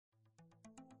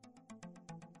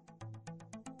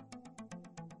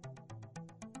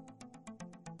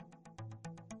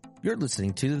You're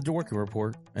listening to The Dworkin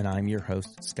Report, and I'm your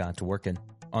host, Scott Dworkin.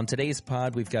 On today's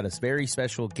pod, we've got a very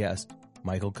special guest,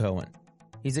 Michael Cohen.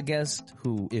 He's a guest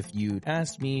who, if you'd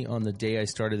asked me on the day I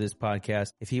started this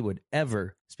podcast if he would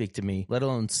ever speak to me, let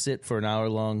alone sit for an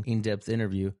hour-long, in-depth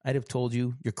interview, I'd have told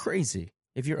you you're crazy.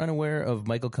 If you're unaware of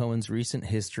Michael Cohen's recent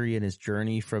history and his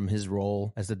journey from his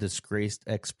role as the disgraced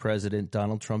ex-president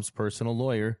Donald Trump's personal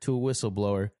lawyer to a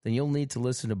whistleblower, then you'll need to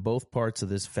listen to both parts of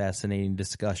this fascinating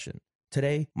discussion.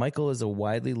 Today, Michael is a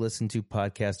widely listened to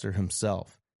podcaster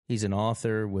himself. He's an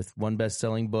author with one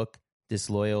best-selling book,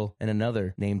 Disloyal, and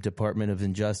another named Department of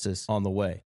Injustice on the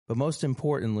way. But most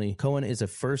importantly, Cohen is a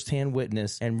first-hand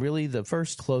witness and really the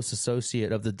first close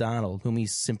associate of the Donald, whom he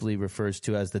simply refers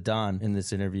to as the Don in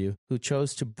this interview, who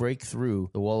chose to break through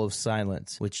the wall of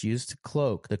silence, which used to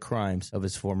cloak the crimes of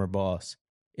his former boss.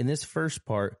 In this first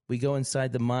part, we go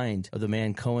inside the mind of the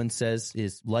man Cohen says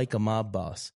is like a mob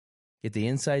boss. Get the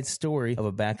inside story of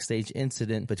a backstage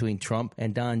incident between Trump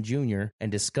and Don Jr.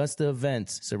 and discuss the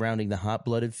events surrounding the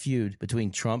hot-blooded feud between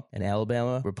Trump and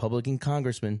Alabama Republican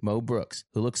Congressman Mo Brooks,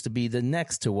 who looks to be the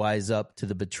next to wise up to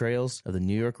the betrayals of the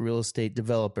New York real estate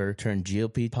developer turned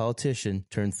GOP politician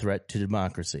turned threat to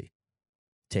democracy.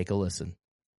 Take a listen.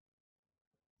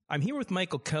 I'm here with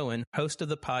Michael Cohen, host of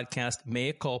the podcast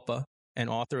Mea Culpa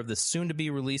and author of the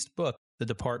soon-to-be-released book, The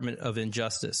Department of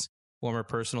Injustice. Former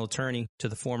personal attorney to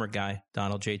the former guy,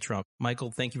 Donald J. Trump. Michael,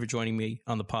 thank you for joining me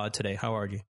on the pod today. How are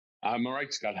you? I'm all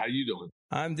right, Scott. How are you doing?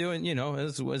 I'm doing,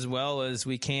 as well as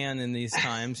we can in these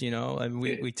times.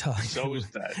 We talked. So is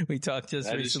that. We talked just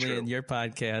that recently in your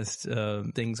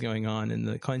podcast, things going on in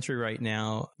the country right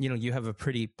now. You have a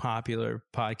pretty popular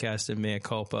podcast in Mea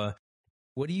Culpa.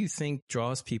 What do you think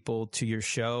draws people to your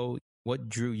show? What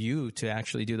drew you to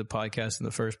actually do the podcast in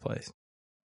the first place?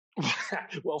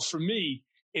 Well, for me,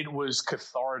 it was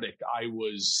cathartic. I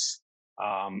was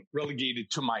relegated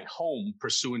to my home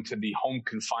pursuant to the home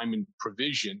confinement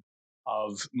provision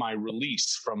of my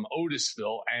release from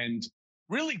Otisville, and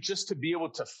really just to be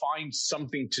able to find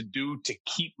something to do to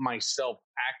keep myself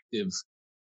active,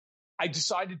 I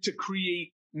decided to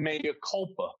create Mea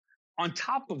Culpa. On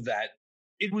top of that,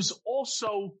 it was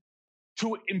also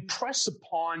to impress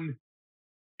upon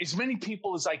as many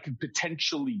people as I could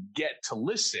potentially get to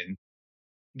listen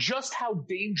just how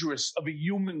dangerous of a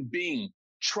human being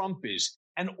Trump is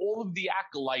and all of the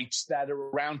acolytes that are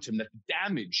around him, that the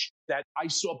damage that I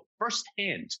saw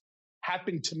firsthand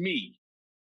happen to me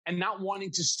and not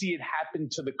wanting to see it happen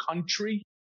to the country.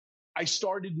 I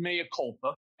started Mea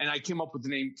Culpa, and I came up with the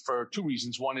name for two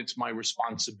reasons. One, it's my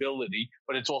responsibility,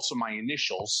 but it's also my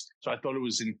initials. So I thought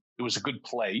it was a good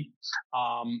play.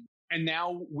 And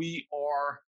now we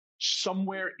are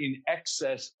somewhere in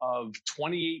excess of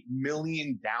 28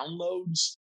 million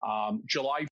downloads.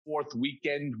 July 4th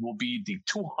weekend will be the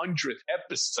 200th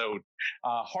episode.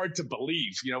 Hard to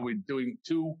believe. We're doing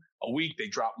 2 a week. They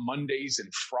drop Mondays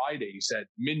and Fridays at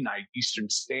midnight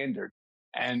Eastern Standard.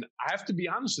 And I have to be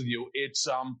honest with you, it's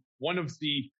one of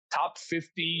the top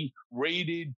 50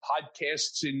 rated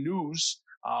podcasts in news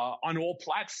on all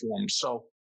platforms. So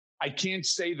I can't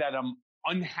say that I'm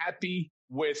unhappy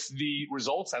with the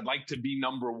results. I'd like to be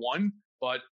number one,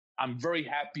 but I'm very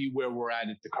happy where we're at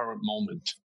the current moment.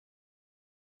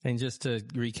 And just to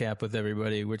recap with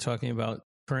everybody, we're talking about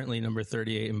currently number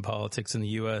 38 in politics in the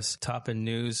U.S., top in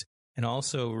news, and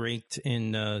also ranked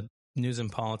in news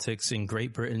and politics in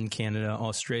Great Britain, Canada,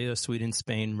 Australia, Sweden,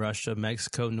 Spain, Russia,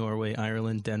 Mexico, Norway,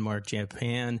 Ireland, Denmark,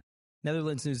 Japan,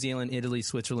 Netherlands, New Zealand, Italy,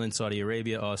 Switzerland, Saudi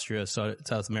Arabia, Austria,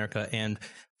 South America, and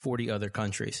 40 other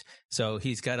countries. So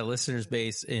he's got a listeners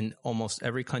base in almost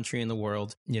every country in the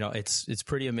world. It's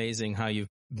pretty amazing how you've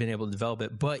been able to develop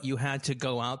it, but you had to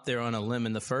go out there on a limb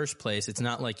in the first place. It's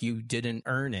not like you didn't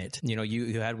earn it.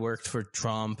 You had worked for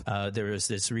Trump. There was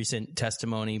this recent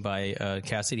testimony by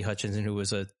Cassidy Hutchinson, who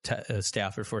was a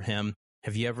staffer for him.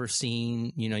 Have you ever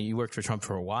seen, you worked for Trump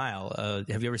for a while.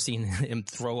 Have you ever seen him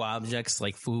throw objects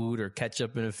like food or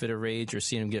ketchup in a fit of rage, or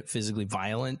seen him get physically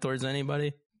violent towards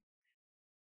anybody?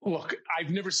 Look,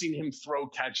 I've never seen him throw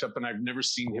ketchup, and I've never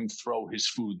seen him throw his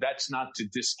food. That's not to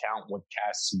discount what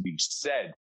Cassidy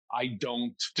said. I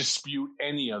don't dispute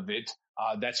any of it.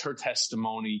 That's her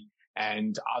testimony.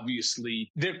 And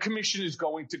obviously, their commission is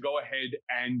going to go ahead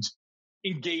and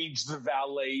engage the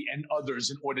valet and others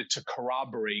in order to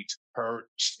corroborate her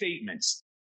statements.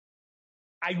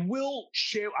 I will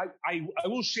share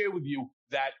with you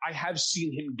that I have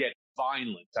seen him get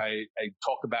violent. I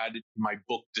talk about it in my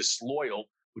book, Disloyal,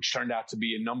 which turned out to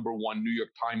be a #1 New York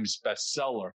Times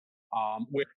bestseller,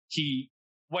 where he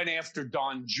went after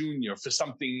Don Jr. for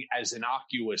something as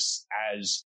innocuous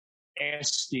as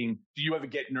asking, do you ever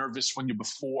get nervous when you're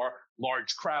before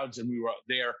large crowds? And we were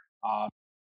there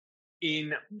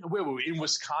where were we? In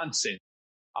Wisconsin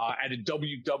at a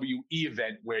WWE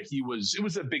event where it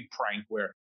was a big prank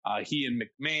where he and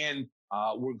McMahon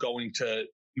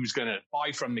he was going to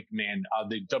buy from McMahon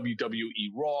the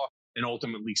WWE Raw and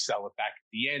ultimately sell it back at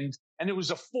the end. And it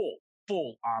was a full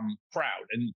crowd.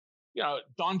 And,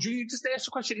 Don Jr. just asked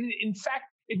a question. In fact,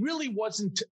 it really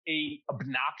wasn't a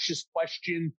obnoxious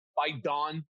question by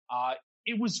Don.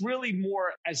 It was really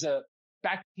more as a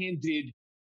backhanded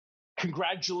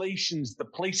congratulations, the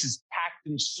place is packed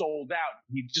and sold out.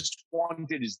 He just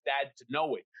wanted his dad to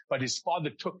know it. But his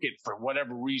father took it for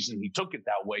whatever reason. He took it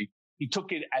that way. He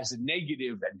took it as a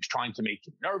negative and was trying to make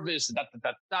him nervous.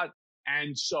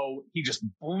 And so he just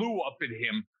blew up at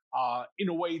him in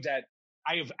a way that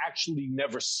I have actually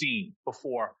never seen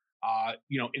before,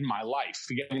 in my life,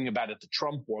 forgetting about it, the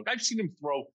Trump work. I've seen him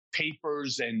throw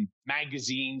papers and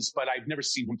magazines, but I've never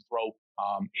seen him throw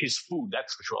his food.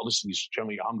 That's for sure. Listen, he's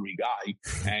generally a hungry guy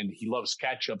and he loves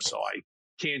ketchup, so I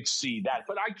can't see that.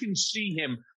 But I can see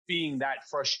him being that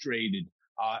frustrated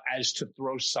as to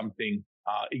throw something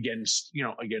against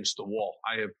the wall.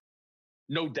 I have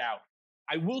no doubt.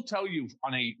 I will tell you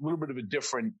on a little bit of a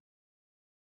different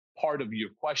part of your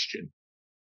question.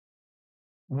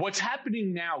 What's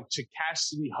happening now to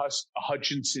Cassidy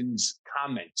Hutchinson's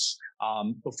comments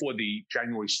before the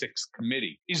January 6th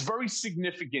committee is very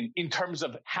significant in terms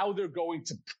of how they're going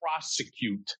to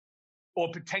prosecute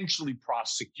or potentially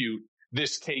prosecute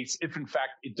this case if, in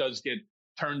fact, it does get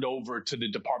turned over to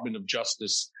the Department of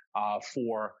Justice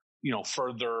for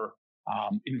further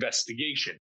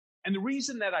investigation. And the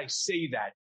reason that I say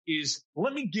that is,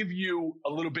 let me give you a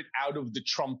little bit out of the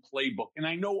Trump playbook. And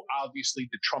I know, obviously,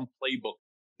 the Trump playbook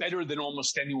better than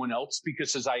almost anyone else,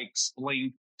 because as I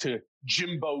explained to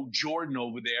Jimbo Jordan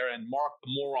over there and Mark the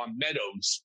Moron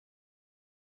Meadows,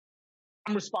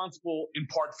 I'm responsible in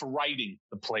part for writing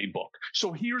the playbook.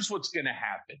 So here's what's going to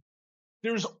happen.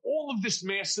 There's all of this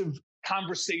massive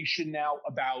conversation now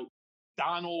about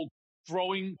Donald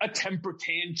throwing a temper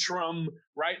tantrum,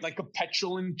 right? Like a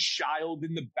petulant child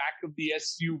in the back of the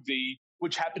SUV,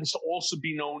 which happens to also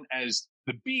be known as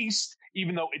the Beast,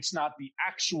 even though it's not the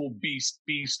actual Beast,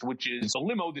 which is a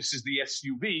limo. This is the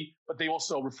SUV, but they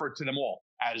also refer to them all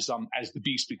as the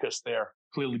Beast because they're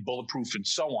clearly bulletproof and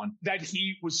so on. That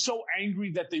he was so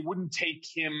angry that they wouldn't take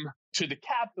him to the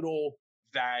Capitol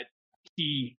that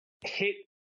he hit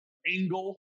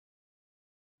Engel,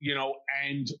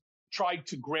 and tried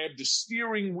to grab the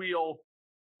steering wheel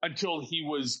until he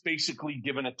was basically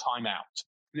given a timeout.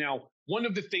 Now, one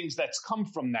of the things that's come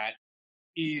from that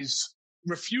is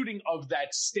refuting of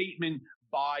that statement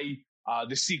by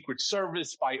the Secret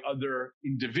Service, by other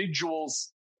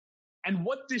individuals. And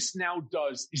what this now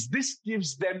does is this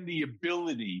gives them the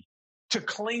ability to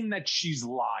claim that she's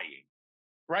lying,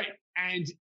 right? And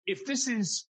if this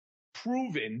is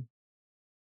proven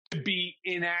to be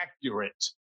inaccurate,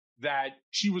 that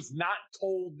she was not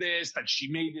told this, that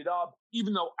she made it up,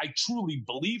 even though I truly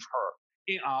believe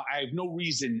her, I have no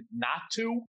reason not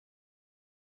to.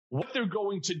 What they're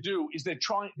going to do is they're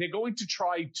going to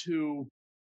try to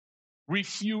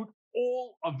refute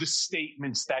all of the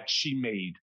statements that she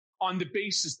made on the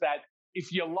basis that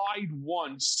if you lied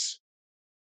once,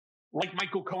 like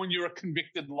Michael Cohen, you're a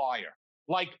convicted liar.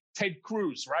 Like Ted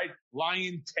Cruz, right?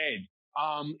 Lying Ted,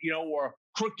 or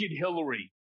Crooked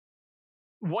Hillary.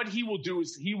 What he will do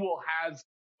is he will have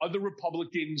other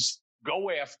Republicans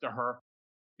go after her.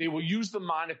 They will use the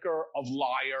moniker of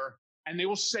liar, and they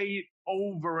will say it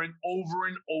over and over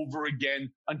and over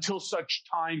again until such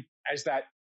time as that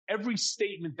every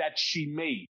statement that she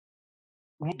made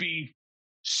will be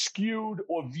skewed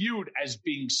or viewed as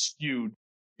being skewed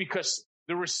because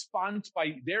the response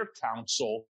by their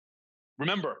counsel,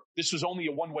 remember, this was only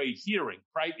a one-way hearing,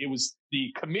 right? It was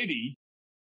the committee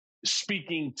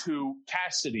speaking to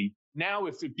Cassidy. Now,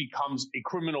 if it becomes a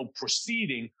criminal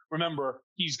proceeding, remember,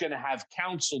 he's going to have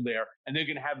counsel there, and they're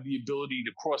going to have the ability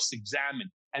to cross-examine.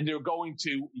 And they're going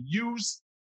to use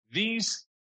these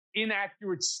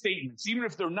inaccurate statements, even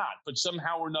if they're not, but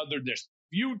somehow or another they're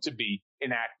viewed to be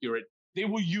inaccurate. They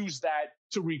will use that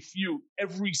to refute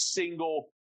every single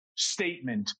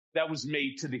statement that was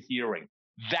made to the hearing.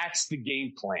 That's the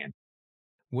game plan.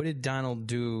 What did Donald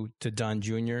do to Don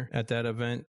Jr. at that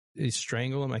event? He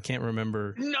strangled him? I can't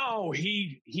remember. No,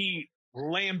 he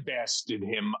lambasted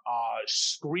him,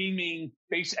 screaming,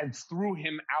 and threw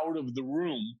him out of the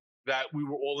room that we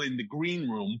were all in, the green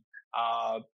room.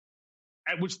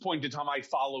 At which point in time I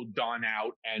followed Don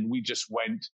out, and we just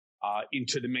went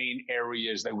into the main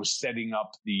areas. They were setting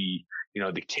up the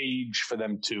cage for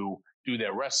them to do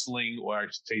their wrestling, or I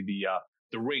should say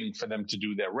the ring for them to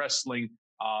do their wrestling.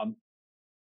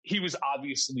 He was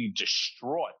obviously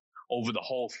distraught over the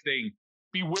whole thing,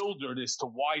 bewildered as to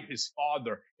why his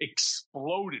father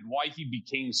exploded, why he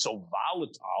became so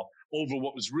volatile over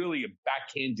what was really a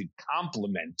backhanded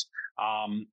compliment.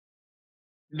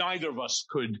 Neither of us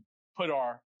could put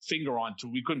our finger onto.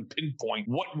 We couldn't pinpoint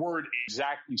what word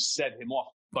exactly set him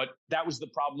off. But that was the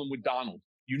problem with Donald.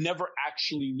 You never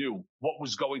actually knew what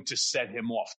was going to set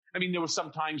him off. I mean, there were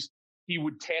sometimes he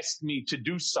would task me to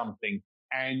do something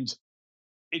and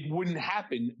it wouldn't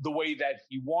happen the way that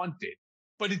he wanted,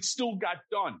 but it still got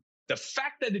done. The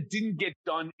fact that it didn't get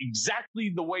done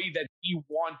exactly the way that he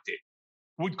wanted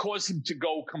would cause him to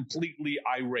go completely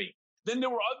irate. Then there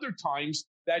were other times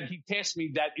that he tasked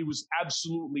me that it was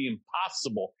absolutely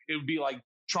impossible. It would be like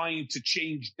trying to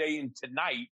change day into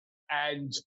night.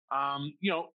 And,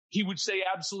 he would say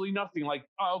absolutely nothing, like,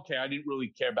 oh, okay, I didn't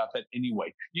really care about that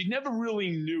anyway. You never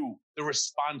really knew the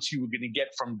response you were going to get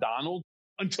from Donald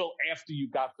until after you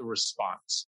got the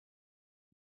response.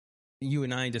 You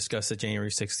and I discussed the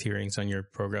January 6th hearings on your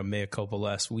program, Mea Culpa,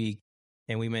 last week,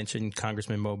 and we mentioned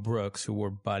Congressman Mo Brooks, who wore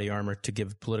body armor to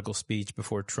give a political speech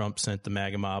before Trump sent the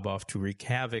MAGA mob off to wreak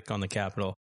havoc on the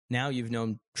Capitol. Now you've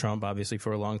known Trump, obviously,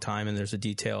 for a long time, and there's a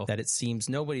detail that it seems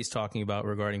nobody's talking about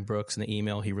regarding Brooks in the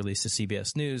email he released to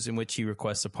CBS News in which he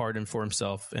requests a pardon for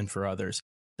himself and for others.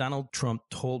 Donald Trump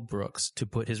told Brooks to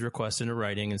put his request into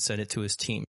writing and send it to his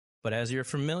team. But as you're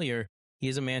familiar, he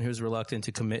is a man who's reluctant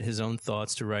to commit his own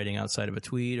thoughts to writing outside of a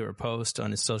tweet or a post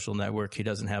on his social network. He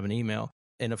doesn't have an email.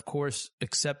 And of course,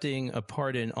 accepting a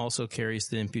pardon also carries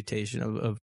the imputation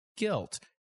of guilt,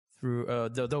 through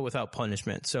though without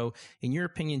punishment. So in your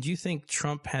opinion, do you think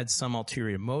Trump had some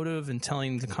ulterior motive in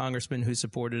telling the congressman who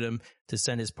supported him to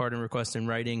send his pardon request in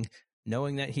writing,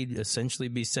 knowing that he'd essentially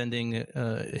be sending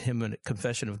him a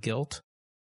confession of guilt?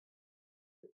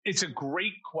 It's a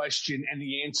great question, and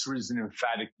the answer is an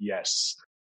emphatic yes.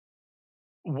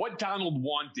 What Donald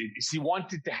wanted is he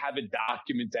wanted to have a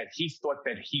document that he thought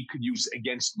that he could use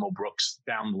against Mo Brooks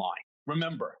down the line.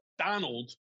 Remember,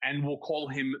 Donald, and we'll call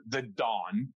him the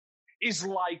Don, is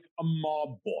like a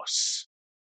mob boss.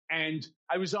 And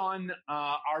I was on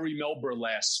Ari Melber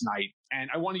last night, and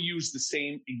I want to use the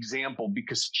same example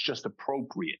because it's just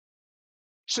appropriate.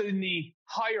 So in the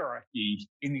hierarchy,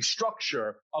 in the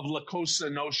structure of La Cosa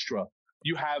Nostra,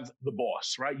 you have the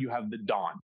boss, right? You have the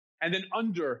Don. And then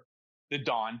under the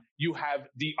Don, you have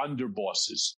the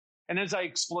underbosses. And as I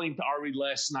explained to Ari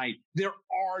last night, there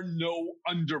are no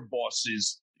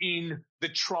underbosses in the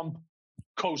Trump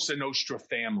Cosa Nostra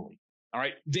family. All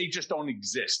right. They just don't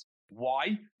exist.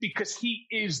 Why? Because he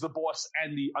is the boss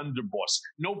and the underboss.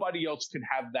 Nobody else can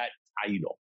have that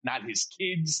title. Not his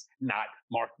kids, not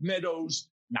Mark Meadows,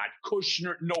 not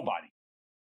Kushner, nobody.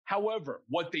 However,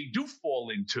 what they do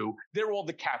fall into, they're all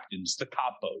the captains, the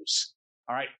capos.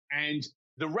 All right. And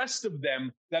the rest of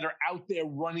them that are out there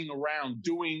running around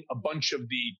doing a bunch of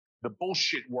the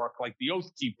bullshit work, like the Oath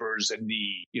Keepers and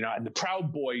the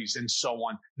Proud Boys and so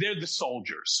on, they're the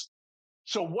soldiers.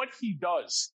 So what he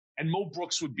does, and Mo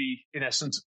Brooks would be, in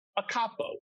essence, a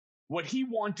capo. What he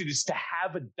wanted is to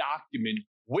have a document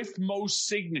with Mo's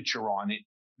signature on it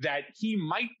that he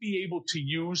might be able to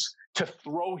use to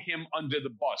throw him under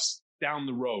the bus down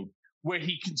the road, where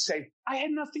he can say, I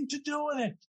had nothing to do with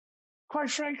it. Quite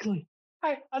frankly,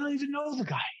 I don't even know the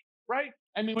guy, right?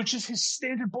 I mean, which is his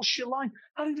standard bullshit line.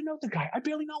 I don't even know the guy. I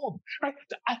barely know him, right?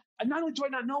 Not only do I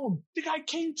not know him, the guy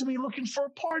came to me looking for a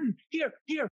pardon. Here.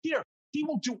 He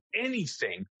will do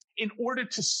anything in order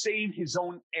to save his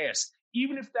own ass,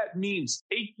 even if that means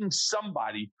taking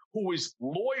somebody who is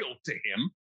loyal to him,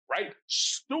 right?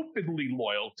 Stupidly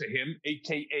loyal to him,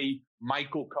 a.k.a.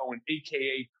 Michael Cohen,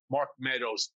 a.k.a. Mark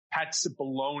Meadows, Pat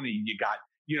Cipollone. You got,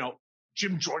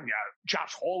 Jim Jordan,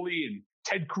 Josh Hawley and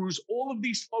Ted Cruz. All of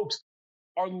these folks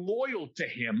are loyal to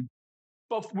him.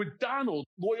 But with Donald,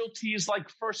 loyalty is like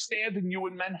First Avenue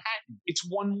in Manhattan. It's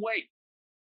one way.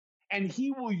 And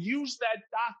he will use that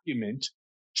document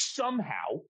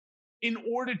somehow in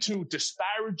order to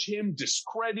disparage him,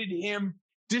 discredit him,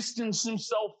 distance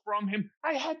himself from him.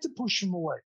 I had to push him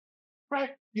away,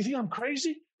 right? You think I'm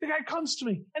crazy? The guy comes to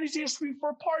me and he's asking me for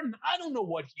a pardon. I don't know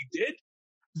what he did.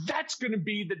 That's going to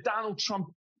be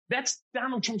that's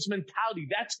Donald Trump's mentality.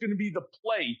 That's going to be the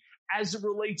play as it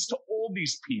relates to all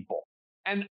these people.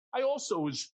 And I also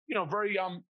was, very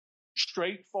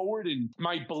straightforward in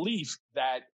my belief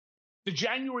that the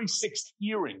January 6th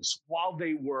hearings, while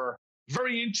they were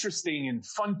very interesting and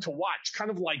fun to watch, kind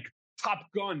of like Top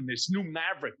Gun, this new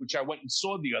Maverick, which I went and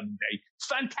saw the other day.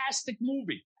 Fantastic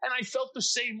movie. And I felt the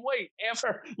same way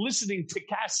after listening to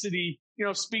Cassidy,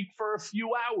 speak for a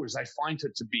few hours. I find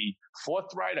her to be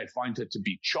forthright. I find her to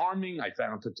be charming. I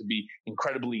found her to be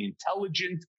incredibly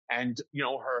intelligent. And,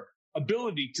 her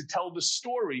ability to tell the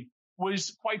story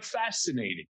was quite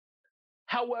fascinating.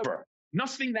 However,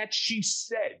 nothing that she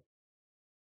said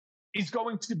is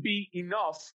going to be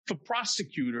enough for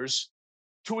prosecutors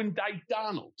to indict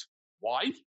Donald.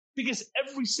 Why? Because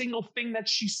every single thing that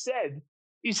she said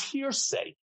is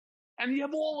hearsay. And you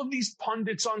have all of these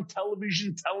pundits on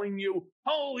television telling you,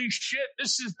 holy shit,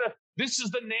 this is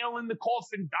the nail in the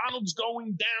coffin. Donald's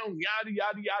going down, yada,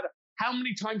 yada, yada. How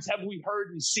many times have we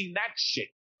heard and seen that shit?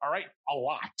 All right. A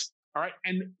lot. All right.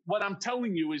 And what I'm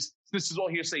telling you is this is all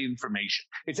hearsay information.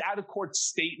 It's out of court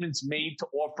statements made to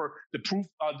offer the proof,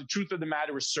 the truth of the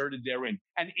matter asserted therein.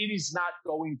 And it is not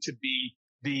going to be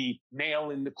the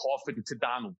nail in the coffin to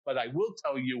Donald. But I will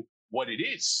tell you what it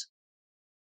is.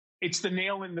 It's the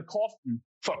nail in the coffin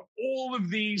for all of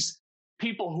these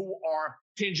people who are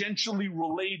tangentially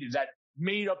related that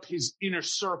made up his inner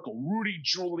circle. Rudy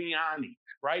Giuliani,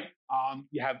 right?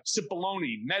 You have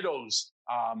Cipollone, Meadows.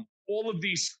 All of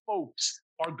these folks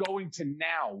are going to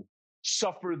now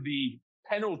suffer the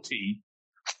penalty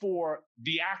for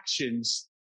the actions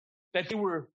that they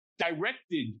were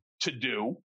directed to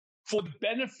do for the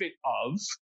benefit of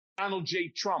Donald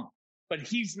J. Trump. But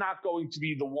he's not going to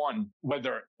be the one,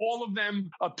 whether all of them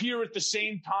appear at the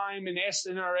same time and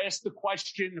are asked the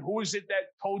question, who is it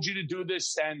that told you to do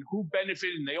this and who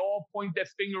benefited? And they all point their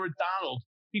finger at Donald.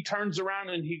 He turns around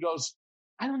and he goes,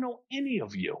 I don't know any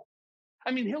of you.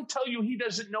 I mean, he'll tell you he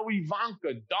doesn't know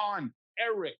Ivanka, Don,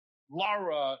 Eric,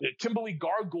 Laura, Kimberly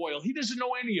Gargoyle. He doesn't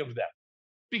know any of them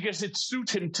because it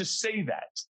suits him to say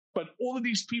that. But all of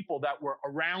these people that were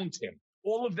around him,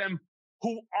 all of them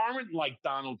who aren't like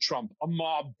Donald Trump, a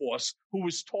mob boss who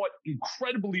was taught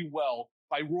incredibly well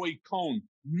by Roy Cohen,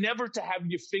 never to have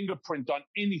your fingerprint on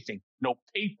anything. No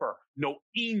paper, no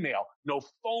email, no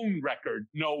phone record,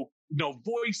 no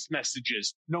voice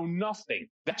messages, no nothing.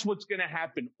 That's what's going to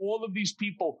happen. All of these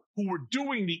people who were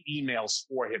doing the emails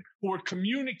for him, who were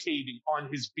communicating on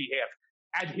his behalf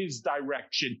at his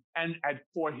direction and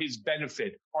for his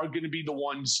benefit are going to be the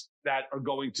ones that are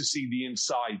going to see the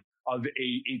inside of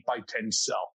a 8x10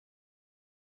 cell.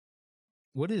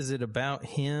 What is it about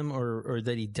him or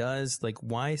that he does? Like,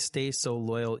 why stay so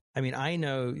loyal? I mean, I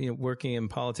know, working in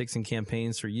politics and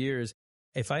campaigns for years,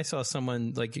 if I saw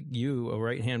someone like you, a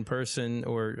right-hand person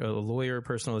or a lawyer,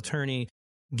 personal attorney,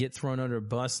 get thrown under a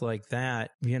bus like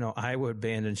that, I would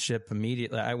abandon ship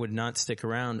immediately. I would not stick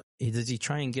around. Does he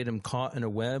try and get him caught in a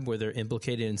web where they're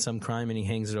implicated in some crime and he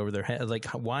hangs it over their head? Like,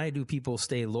 why do people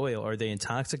stay loyal? Are they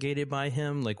intoxicated by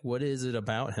him? Like, what is it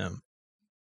about him?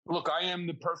 Look, I am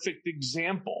the perfect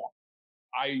example.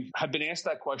 I have been asked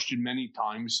that question many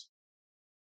times.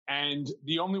 And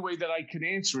the only way that I can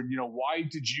answer it, why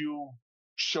did you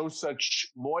show such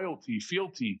loyalty,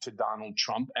 fealty to Donald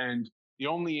Trump? And the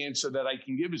only answer that I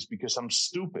can give is because I'm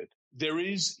stupid.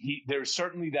 There's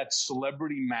certainly that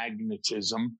celebrity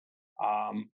magnetism.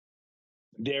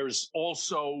 There's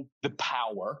also the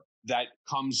power that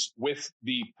comes with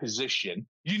the position.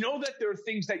 You know that there are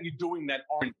things that you're doing that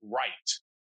aren't right.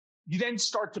 You then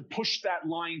start to push that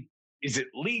line. Is it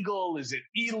legal? Is it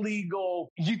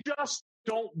illegal? You just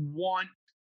don't want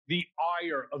the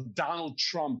ire of Donald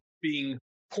Trump being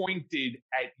pointed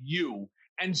at you.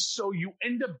 And so you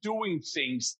end up doing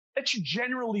things that you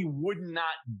generally would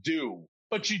not do,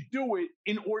 but you do it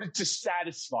in order to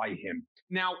satisfy him.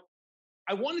 Now,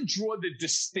 I want to draw the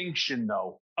distinction,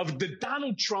 though, of the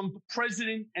Donald Trump,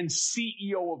 president and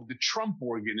CEO of the Trump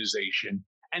Organization,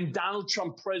 and Donald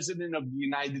Trump, president of the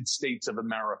United States of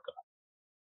America.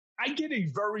 I get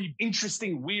a very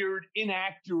interesting, weird,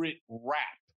 inaccurate rap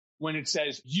when it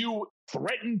says you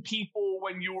threatened people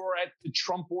when you were at the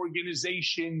Trump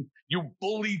Organization, you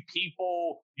bullied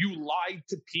people, you lied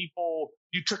to people,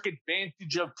 you took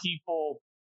advantage of people.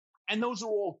 And those are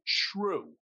all true.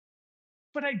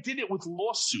 But I did it with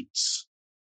lawsuits,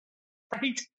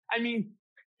 right? I mean,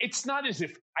 it's not as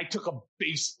if I took a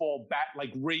baseball bat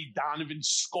like Ray Donovan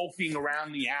skulking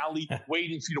around the alley,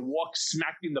 waiting for you to walk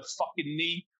smack in the fucking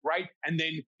knee, right? And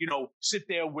then, sit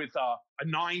there with a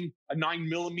 9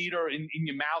 millimeter in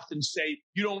your mouth and say,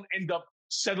 you don't end up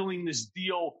settling this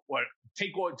deal or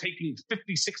taking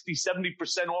 50, 60,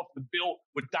 70% off the bill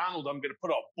with Donald. I'm going to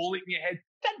put a bullet in your head.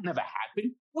 That never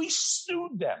happened. We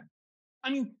sued them. I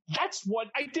mean, that's what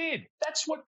I did. That's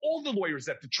what all the lawyers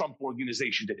at the Trump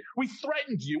Organization did. We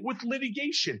threatened you with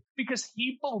litigation because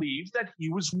he believed that he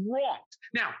was wronged.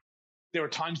 Now, there are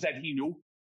times that he knew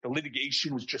The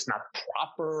litigation was just not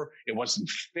proper. It wasn't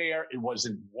fair. It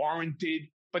wasn't warranted.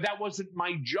 But that wasn't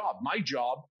my job. My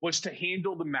job was to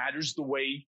handle the matters the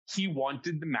way he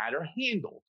wanted the matter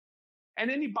handled. And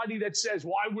anybody that says,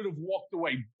 well, I would have walked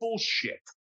away, bullshit.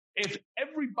 If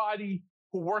everybody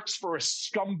who works for a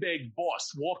scumbag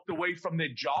boss walked away from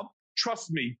their job,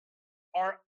 trust me,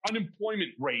 our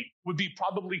unemployment rate would be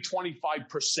probably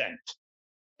 25%.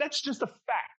 That's just a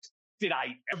fact. Did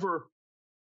I ever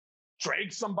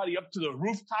drag somebody up to the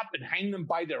rooftop and hang them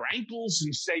by their ankles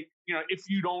and say, if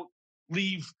you don't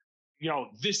leave,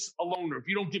 this alone, or if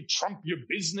you don't give Trump your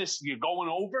business, you're going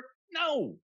over?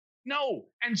 No.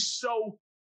 And so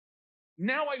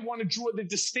now I want to draw the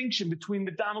distinction between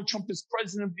the Donald Trump as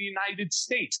president of the United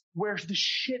States, where the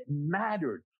shit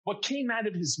mattered. What came out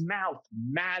of his mouth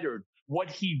mattered. What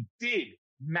he did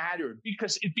mattered,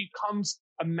 because it becomes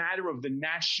a matter of the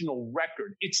national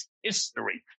record. It's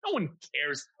history. No one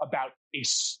cares about a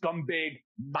scumbag,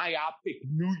 myopic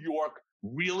New York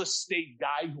real estate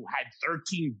guy who had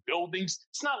 13 buildings.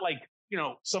 It's not like,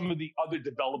 some of the other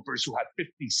developers who have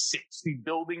 50, 60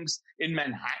 buildings in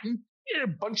Manhattan. He had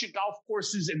a bunch of golf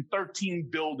courses and 13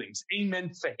 buildings.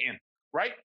 Amen for him,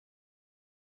 right?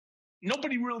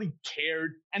 Nobody really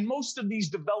cared. And most of these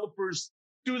developers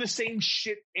do the same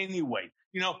shit anyway.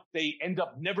 They end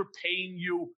up never paying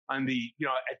you on the,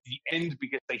 at the end,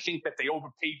 because they think that they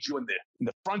overpaid you in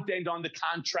the front end on the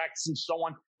contracts and so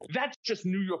on. That's just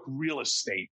New York real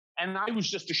estate. And I was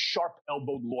just a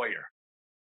sharp-elbowed lawyer.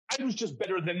 I was just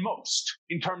better than most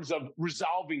in terms of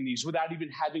resolving these without even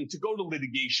having to go to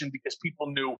litigation, because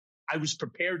people knew I was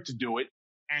prepared to do it.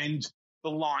 And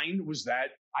the line was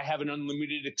that I have an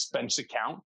unlimited expense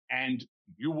account and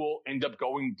you will end up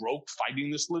going broke fighting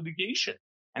this litigation.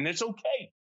 And that's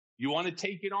okay. You want to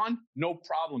take it on? No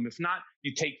problem. If not,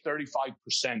 you take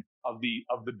 35% of the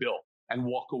bill and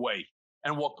walk away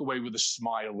with a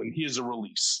smile. And here's a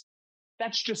release.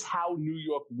 That's just how New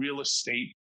York real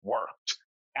estate worked.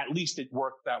 At least it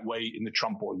worked that way in the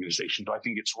Trump organization. Do I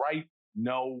think it's right?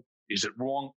 No. Is it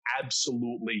wrong?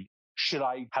 Absolutely. Should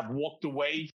I have walked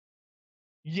away?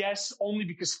 Yes, only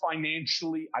because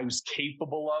financially I was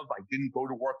capable of. I didn't go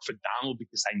to work for Donald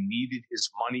because I needed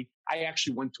his money. I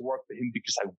actually went to work for him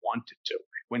because I wanted to.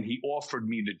 When he offered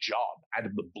me the job out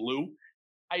of the blue,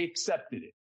 I accepted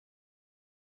it.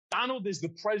 Donald as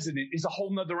the president is a whole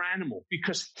nother animal,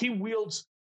 because he wields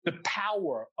the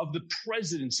power of the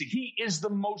presidency. He is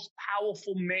the most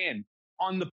powerful man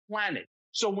on the planet.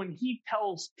 So when he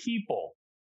tells people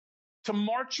to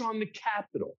march on the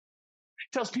Capitol,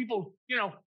 tells people,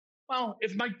 well,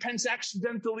 if Mike Pence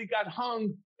accidentally got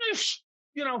hung,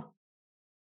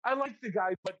 I like the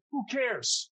guy, but who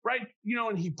cares, right?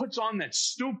 And he puts on that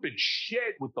stupid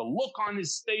shit with the look on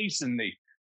his face and the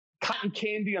cotton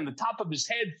candy on the top of his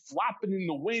head flopping in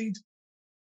the wind.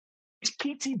 It's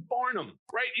P.T. Barnum,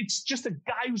 right? It's just a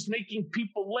guy who's making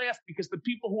people laugh because the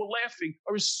people who are laughing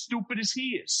are as stupid as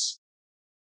he is.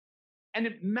 And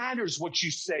it matters what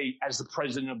you say as the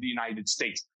president of the United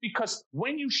States, because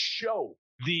when you show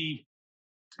the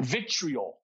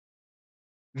vitriol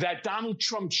that Donald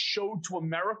Trump showed to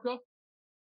America,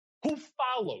 who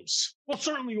follows? Well,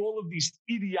 certainly all of these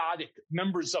idiotic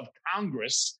members of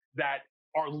Congress that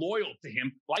are loyal to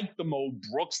him, like the Mo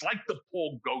Brooks, like the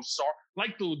Paul Gosar,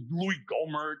 like the Louis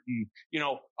Gohmert, and,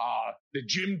 the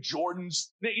Jim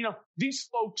Jordans. These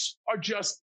folks are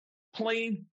just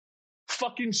plain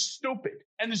fucking stupid.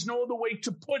 And there's no other way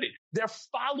to put it. They're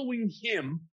following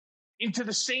him into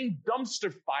the same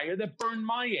dumpster fire that burned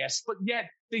my ass, but yet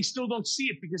they still don't see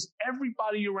it, because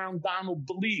everybody around Donald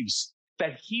believes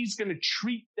that he's going to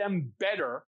treat them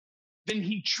better than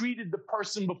he treated the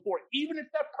person before, even if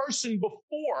that person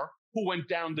before who went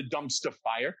down the dumpster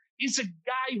fire is a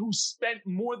guy who spent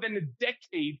more than a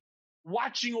decade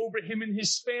watching over him and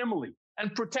his family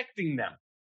and protecting them.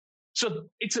 So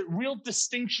it's a real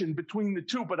distinction between the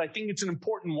two, but I think it's an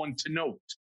important one to note.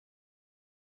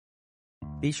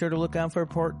 Be sure to look out for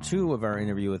part 2 of our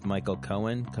interview with Michael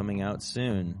Cohen coming out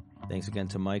soon. Thanks again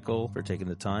to Michael for taking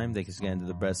the time. Thanks again to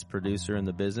the best producer in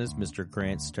the business, Mr.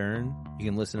 Grant Stern. You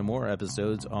can listen to more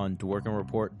episodes on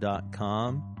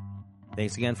dworkinreport.com.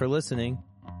 Thanks again for listening.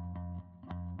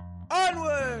 Onward!